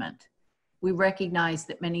employment. We recognize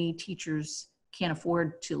that many teachers can't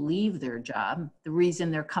afford to leave their job. The reason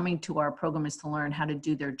they're coming to our program is to learn how to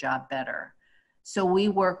do their job better. So we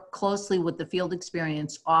work closely with the Field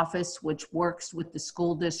Experience Office, which works with the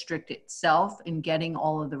school district itself in getting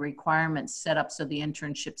all of the requirements set up so the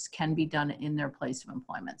internships can be done in their place of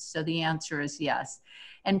employment. So the answer is yes.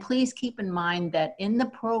 And please keep in mind that in the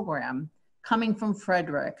program, coming from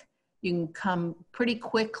Frederick, you can come pretty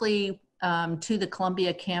quickly to the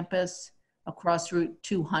Columbia campus across Route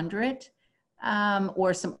 200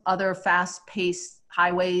 or some other fast-paced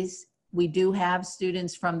highways. We do have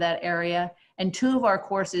students from that area. And 2 of our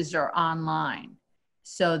courses are online,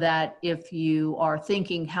 so that if you are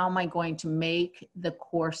thinking, how am I going to make the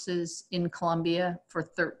courses in Columbia for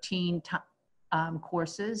 13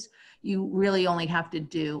 courses, you really only have to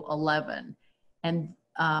do 11. And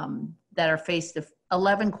that are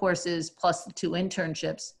 11 courses plus the 2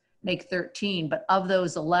 internships make 13, but of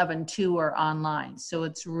those 11, 2 are online. So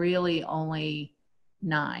it's really only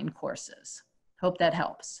 9 courses. Hope that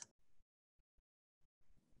helps.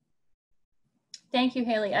 Thank you,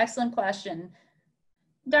 Haley. Excellent question.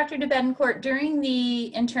 Dr. DeBencourt, during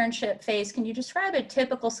the internship phase, can you describe a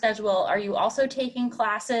typical schedule? Are you also taking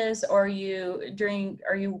classes, or are you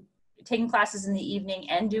taking classes in the evening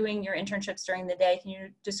and doing your internships during the day? Can you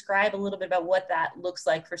describe a little bit about what that looks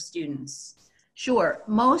like for students? Sure.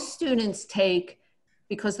 Most students take,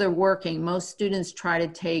 because they're working, most students try to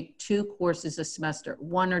take 2 courses a semester,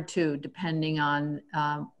 1 or 2, depending on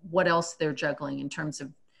what else they're juggling in terms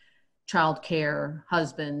of childcare,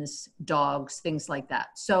 husbands, dogs, things like that.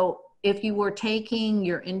 So if you were taking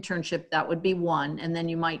your internship, that would be 1, and then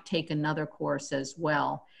you might take another course as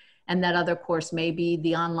well. And that other course may be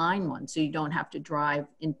the online one, so you don't have to drive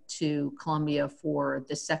into Columbia for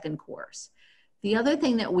the second course. The other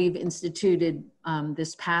thing that we've instituted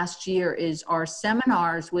this past year is our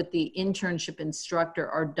seminars with the internship instructor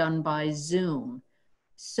are done by Zoom,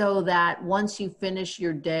 so that once you finish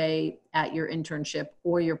your day at your internship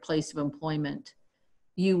or your place of employment,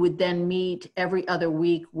 you would then meet every other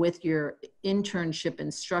week with your internship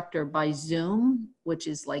instructor by Zoom, which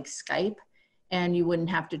is like Skype, and you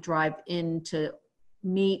wouldn't have to drive in to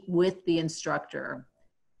meet with the instructor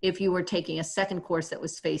if you were taking a second course that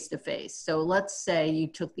was face-to-face. So let's say you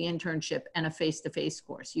took the internship and a face-to-face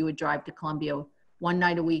course. You would drive to Columbia 1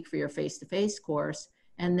 night a week for your face-to-face course,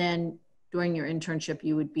 and then during your internship,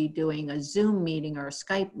 you would be doing a Zoom meeting or a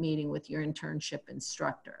Skype meeting with your internship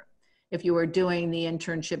instructor. If you were doing the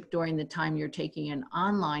internship during the time you're taking an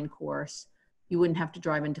online course, you wouldn't have to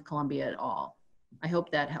drive into Columbia at all. I hope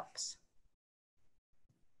that helps.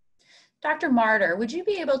 Dr. Martyr, would you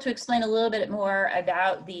be able to explain a little bit more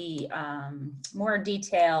about the more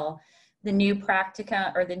detail, the new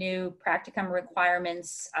practicum or the new practicum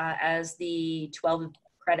requirements as the 12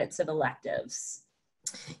 credits of electives?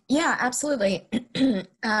 Yeah, absolutely.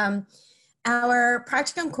 Our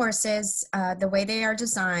practicum courses, the way they are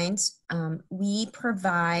designed, we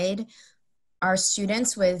provide our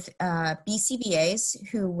students with BCBAs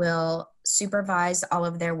who will supervise all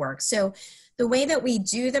of their work. So the way that we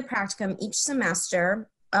do the practicum each semester,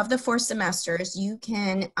 of the 4 semesters, you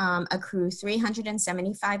can accrue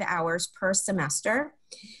 375 hours per semester.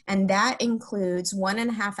 And that includes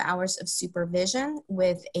 1.5 hours of supervision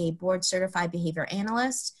with a board certified behavior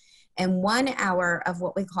analyst and 1 hour of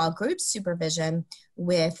what we call group supervision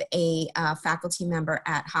with a faculty member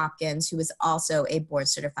at Hopkins who is also a board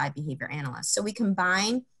certified behavior analyst. So we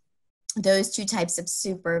combine those two types of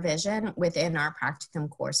supervision within our practicum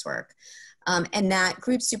coursework. And that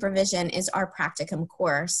group supervision is our practicum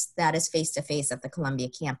course that is face-to-face at the Columbia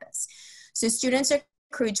campus. So students are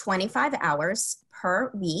accrued 25 hours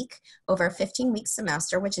per week over a 15-week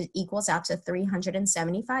semester, which equals out to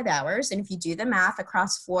 375 hours. And if you do the math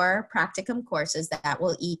across 4 practicum courses, that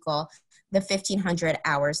will equal the 1,500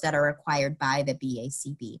 hours that are required by the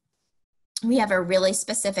BACB. We have a really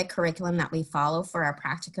specific curriculum that we follow for our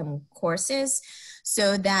practicum courses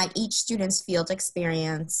so that each student's field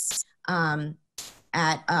experience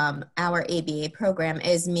at our ABA program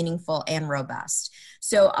is meaningful and robust.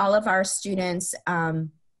 So all of our students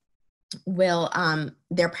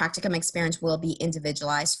their practicum experience will be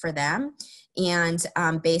individualized for them and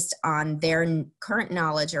based on their current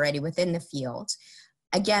knowledge already within the field.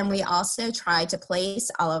 Again, we also try to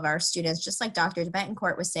place all of our students, just like Dr.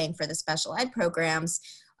 Betancourt was saying for the special ed programs,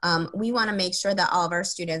 we want to make sure that all of our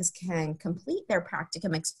students can complete their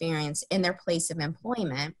practicum experience in their place of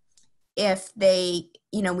employment. If they,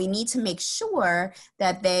 we need to make sure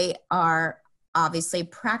that they are obviously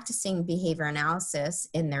practicing behavior analysis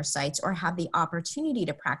in their sites or have the opportunity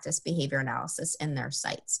to practice behavior analysis in their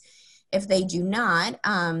sites. If they do not,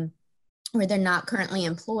 or they're not currently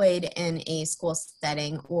employed in a school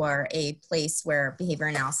setting or a place where behavior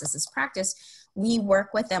analysis is practiced, we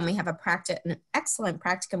work with them. We have an excellent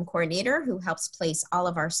practicum coordinator who helps place all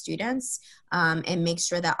of our students and make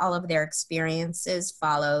sure that all of their experiences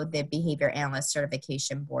follow the Behavior Analyst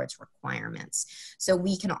Certification Board's requirements. So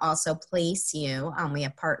we can also place you, we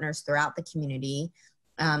have partners throughout the community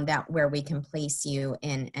where we can place you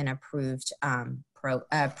in an approved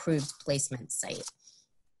placement site.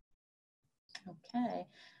 Okay.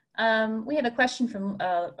 We have a question from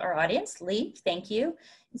our audience, Lee, thank you.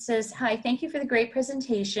 It says, hi, thank you for the great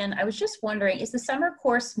presentation. I was just wondering, is the summer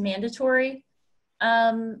course mandatory?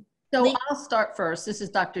 So I'll start first. This is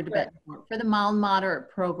Dr. Betancourt. For the mild moderate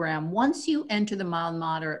program, once you enter the mild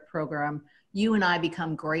moderate program, you and I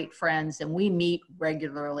become great friends and we meet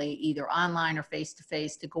regularly, either online or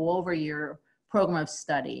face-to-face, to go over your program of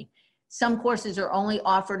study. Some courses are only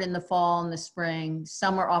offered in the fall and the spring.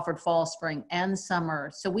 Some are offered fall, spring, and summer.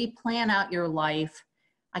 So we plan out your life.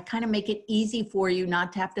 I kind of make it easy for you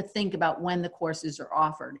not to have to think about when the courses are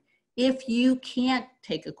offered. If you can't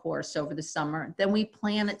take a course over the summer, then we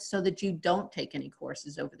plan it so that you don't take any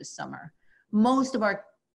courses over the summer. Most of our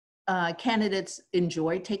candidates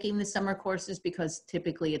enjoy taking the summer courses because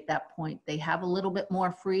typically at that point they have a little bit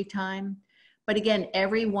more free time. But again,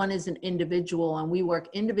 everyone is an individual and we work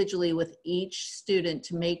individually with each student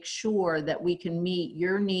to make sure that we can meet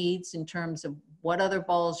your needs in terms of what other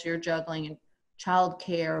balls you're juggling in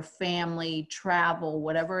childcare, family, travel,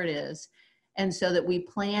 whatever it is. And so that we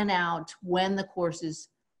plan out when the courses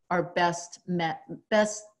are best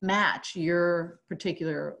match your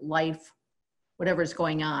particular life, whatever is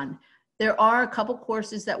going on. There are a couple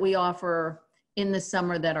courses that we offer in the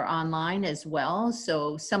summer that are online as well.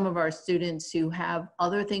 So some of our students who have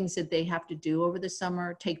other things that they have to do over the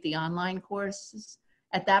summer take the online courses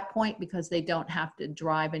at that point because they don't have to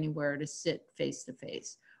drive anywhere to sit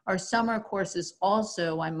face-to-face. Our summer courses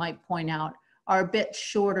also, I might point out, are a bit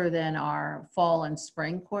shorter than our fall and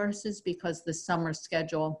spring courses because the summer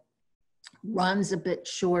schedule runs a bit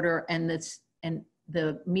shorter and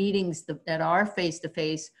the meetings that are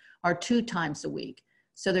face-to-face are 2 times a week.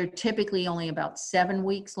 So they're typically only about 7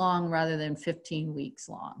 weeks long rather than 15 weeks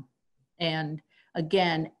long. And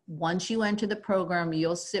again, once you enter the program,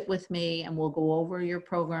 you'll sit with me and we'll go over your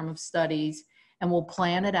program of studies and we'll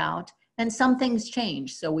plan it out. And some things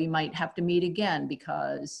change. So we might have to meet again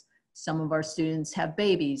because some of our students have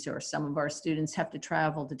babies or some of our students have to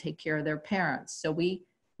travel to take care of their parents. So we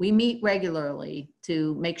meet regularly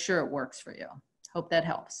to make sure it works for you. Hope that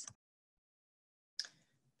helps.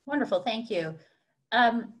 Wonderful, thank you.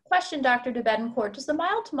 Question, Dr. Betancourt, does the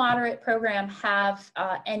mild to moderate program have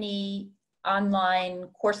any online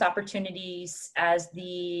course opportunities as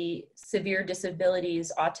the severe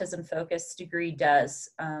disabilities autism focused degree does?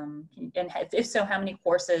 And if so, how many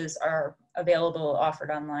courses are available offered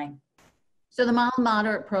online? So the mild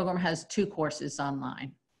moderate program has 2 courses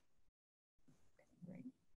online.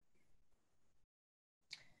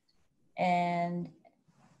 And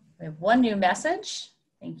we have one new message.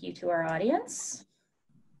 Thank you to our audience.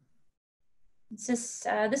 This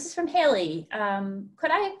is from Haley.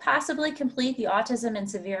 Could I possibly complete the Autism and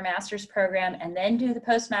Severe Master's program and then do the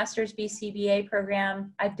Postmaster's BCBA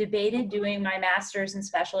program? I've debated doing my Master's in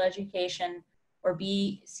Special Education or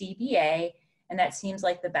BCBA, and that seems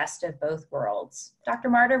like the best of both worlds. Dr.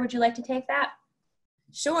 Martyr, would you like to take that?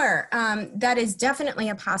 Sure, that is definitely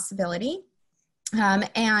a possibility.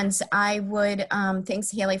 And I would,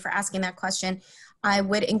 thanks Haley for asking that question. I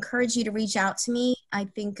would encourage you to reach out to me. I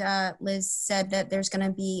think Liz said that there's going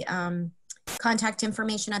to be contact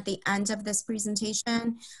information at the end of this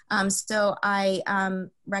presentation. So I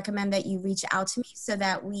recommend that you reach out to me so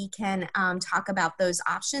that we can talk about those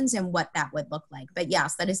options and what that would look like. But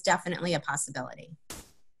yes, that is definitely a possibility.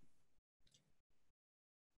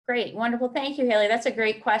 Great, wonderful. Thank you, Haley. That's a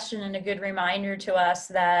great question and a good reminder to us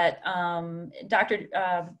that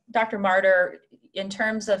Dr. Martyr, in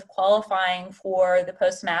terms of qualifying for the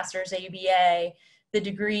Postmaster's ABA, the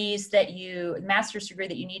degrees that master's degree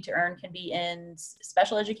that you need to earn can be in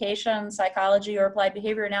special education, psychology, or applied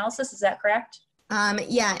behavior analysis. Is that correct?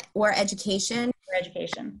 Yeah, or education. Or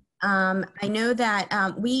education. I know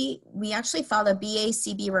that we actually follow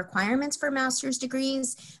BACB requirements for master's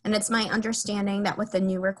degrees, and it's my understanding that with the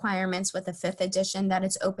new requirements with the 5th edition that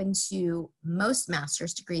it's open to most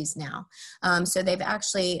master's degrees now. So they've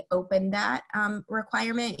actually opened that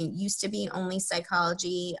requirement. It used to be only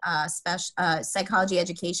psychology, psychology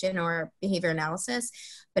education or behavior analysis,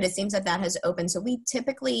 but it seems that that has opened. So we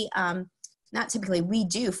typically, we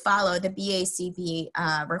do follow the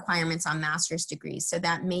BACB requirements on master's degrees. So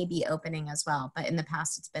that may be opening as well, but in the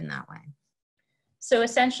past it's been that way. So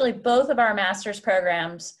essentially both of our master's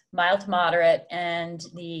programs, mild to moderate and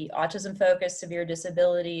the autism focused severe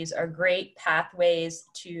disabilities, are great pathways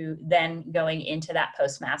to then going into that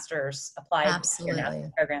postmaster's applied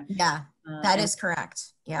Absolutely. program. Yeah, that is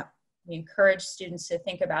correct. Yep. We encourage students to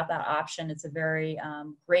think about that option. It's a very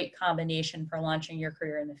great combination for launching your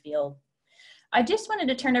career in the field. I just wanted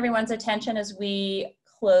to turn everyone's attention as we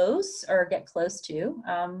close or get close to.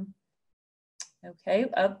 Okay,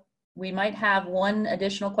 we might have one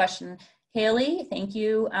additional question. Haley, thank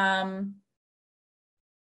you.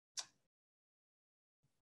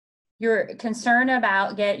 You're concerned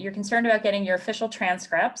about getting your official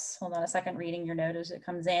transcripts. Hold on a second, reading your note as it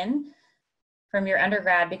comes in from your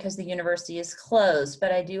undergrad because the university is closed,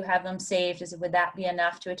 but I do have them saved. Would that be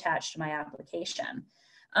enough to attach to my application?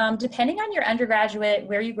 Depending on your undergraduate,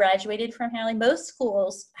 where you graduated from, Haley, most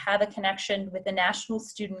schools have a connection with the National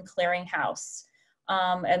Student Clearinghouse.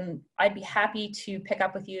 And I'd be happy to pick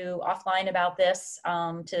up with you offline about this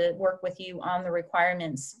to work with you on the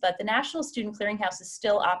requirements. But the National Student Clearinghouse is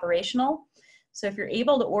still operational. So if you're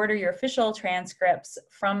able to order your official transcripts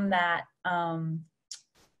from that,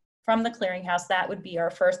 from the clearinghouse, that would be our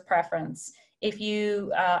first preference. If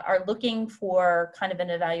you are looking for kind of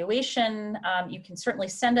an evaluation, you can certainly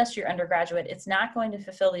send us your undergraduate. It's not going to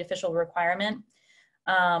fulfill the official requirement,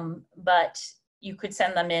 but you could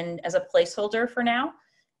send them in as a placeholder for now,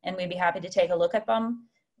 and we'd be happy to take a look at them.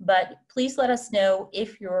 But please let us know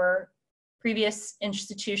if your previous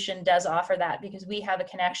institution does offer that, because we have a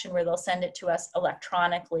connection where they'll send it to us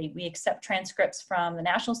electronically. We accept transcripts from the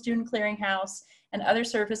National Student Clearinghouse and other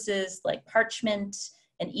services like Parchment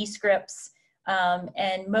and eScripts.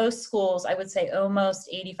 And most schools, I would say almost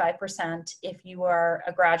 85%, if you are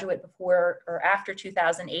a graduate before or after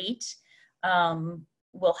 2008,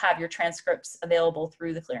 will have your transcripts available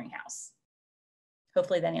through the clearinghouse.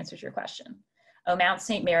 Hopefully that answers your question. Oh, Mount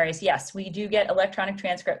St. Mary's, yes, we do get electronic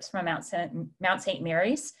transcripts from Mount St.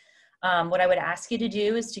 Mary's. What I would ask you to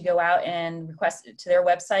do is to go out and request to their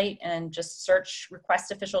website and just search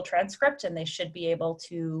request official transcript, and they should be able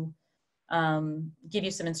to give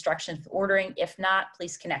you some instructions for ordering. If not,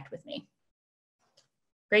 please connect with me.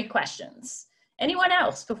 Great questions. Anyone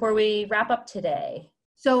else before we wrap up today?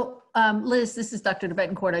 So Liz, this is Dr.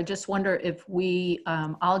 DeBettencourt. I just wonder if we,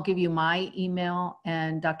 I'll give you my email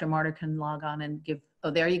and Dr. Martyr can log on and give,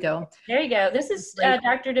 oh, there you go. There you go. This is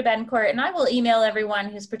Dr. DeBettencourt, and I will email everyone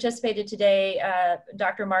who's participated today,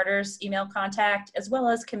 Dr. Martyr's email contact, as well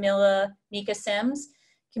as Camilla Mika Sims.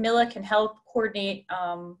 Camilla can help coordinate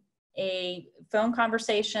a phone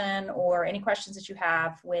conversation or any questions that you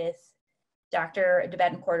have with Dr.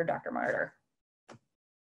 DeBettencourt or Dr. Martyr.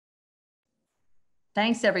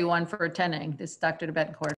 Thanks everyone for attending. This is Dr.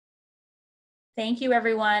 DeBettencourt. Thank you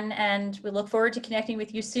everyone, and we look forward to connecting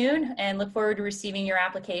with you soon and look forward to receiving your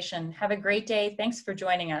application. Have a great day. Thanks for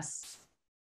joining us.